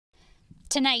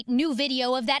Tonight, new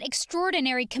video of that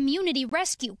extraordinary community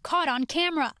rescue caught on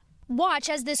camera. Watch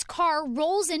as this car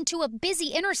rolls into a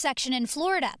busy intersection in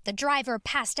Florida. The driver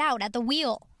passed out at the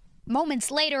wheel.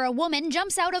 Moments later, a woman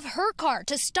jumps out of her car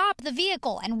to stop the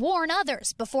vehicle and warn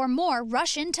others before more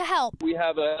rush in to help. We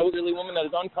have an elderly woman that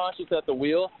is unconscious at the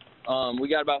wheel. We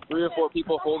got about 3 or 4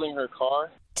 people holding her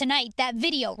car. Tonight, that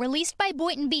video released by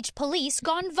Boynton Beach police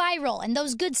gone viral and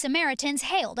those Good Samaritans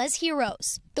hailed as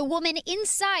heroes. The woman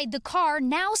inside the car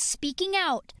now speaking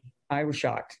out. I was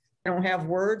shocked. I don't have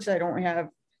words. I don't have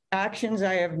actions.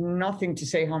 I have nothing to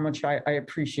say how much I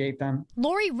appreciate them.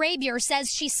 Lori Rabier says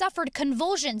she suffered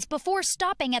convulsions before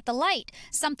stopping at the light,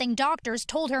 something doctors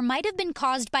told her might have been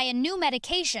caused by a new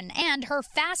medication and her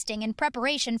fasting in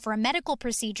preparation for a medical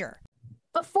procedure.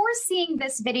 Before seeing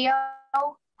this video,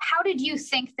 how did you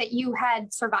think that you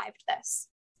had survived this?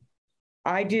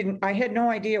 I had no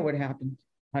idea what happened.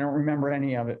 I don't remember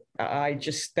any of it. I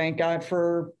just thank God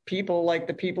for people like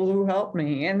the people who helped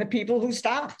me and the people who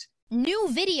stopped. New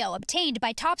video obtained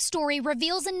by Top Story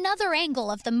reveals another angle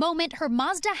of the moment her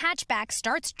Mazda hatchback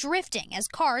starts drifting as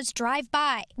cars drive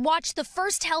by. Watch the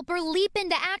first helper leap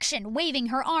into action, waving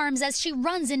her arms as she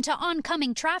runs into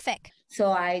oncoming traffic. So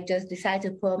I just decided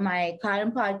to put my car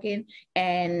in parking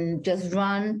and just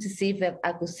run to see if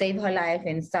I could save her life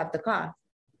and stop the car.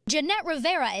 Jeanette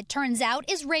Rivera, it turns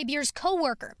out, is Rabier's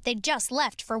co-worker. They just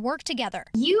left for work together.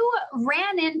 You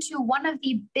ran into one of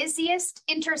the busiest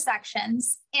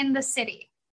intersections in the city.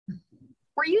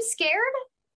 Were you scared?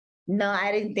 No,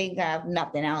 I didn't think of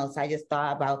nothing else. I just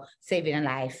thought about saving a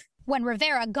life. When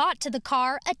Rivera got to the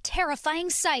car, a terrifying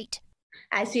sight.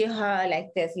 I see her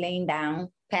like this laying down,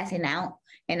 passing out,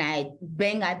 and I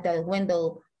bang at the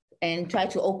window and tried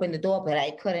to open the door, but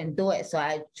I couldn't do it. So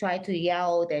I tried to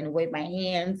yell and wave my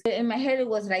hands. In my head, it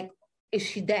was like, is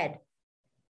she dead?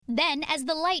 Then, as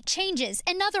the light changes,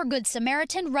 another Good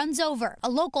Samaritan runs over.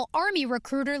 A local Army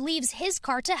recruiter leaves his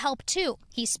car to help, too.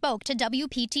 He spoke to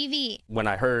WPTV. When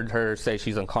I heard her say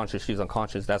she's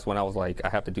unconscious, that's when I was like, I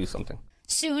have to do something.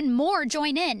 Soon, more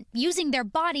join in, using their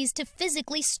bodies to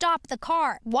physically stop the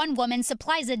car. One woman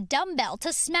supplies a dumbbell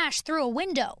to smash through a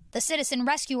window. The citizen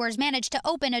rescuers manage to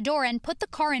open a door and put the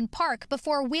car in park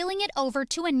before wheeling it over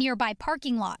to a nearby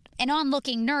parking lot. An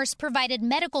onlooking nurse provided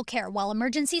medical care while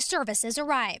emergency services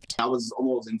arrived. I was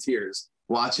almost in tears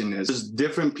watching this. There's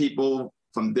different people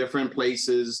from different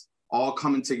places all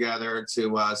coming together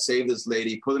to save this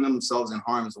lady, putting themselves in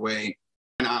harm's way.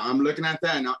 And I'm looking at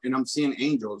that and I'm seeing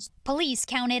angels. Police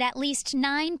counted at least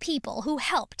 9 people who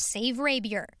helped save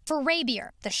Rabier. For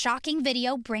Rabier, the shocking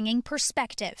video bringing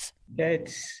perspective.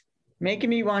 It's making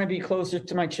me want to be closer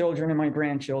to my children and my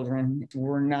grandchildren.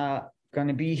 We're not going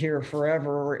to be here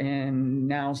forever, and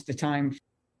now's the time.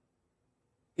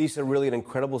 Isa, really an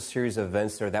incredible series of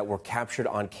events there that were captured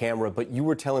on camera, but you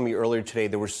were telling me earlier today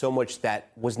there was so much that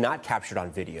was not captured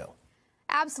on video.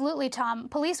 Absolutely, Tom.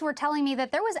 Police were telling me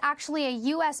that there was actually a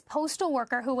U.S. postal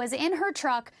worker who was in her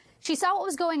truck. She saw what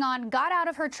was going on, got out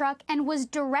of her truck, and was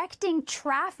directing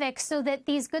traffic so that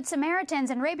these Good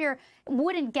Samaritans and Rabier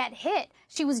wouldn't get hit.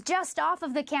 She was just off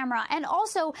of the camera. And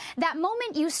also, that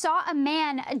moment you saw a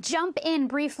man jump in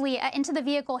briefly into the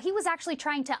vehicle, he was actually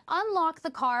trying to unlock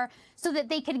the car so that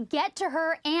they could get to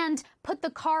her and put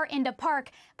the car into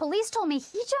park. Police told me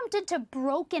he jumped into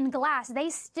broken glass. They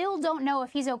still don't know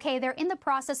if he's okay. They're in the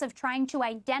process of trying to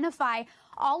identify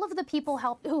all of the people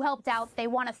who helped out. They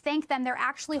want to thank them. They're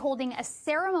actually holding a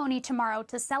ceremony tomorrow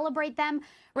to celebrate them.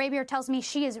 Rabier tells me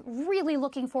she is really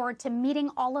looking forward to meeting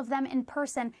all of them in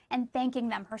person and thanking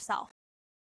them herself.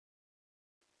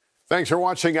 Thanks for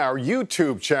watching our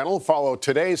YouTube channel. Follow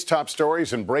today's top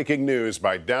stories and breaking news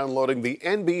by downloading the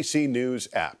NBC News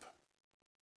app.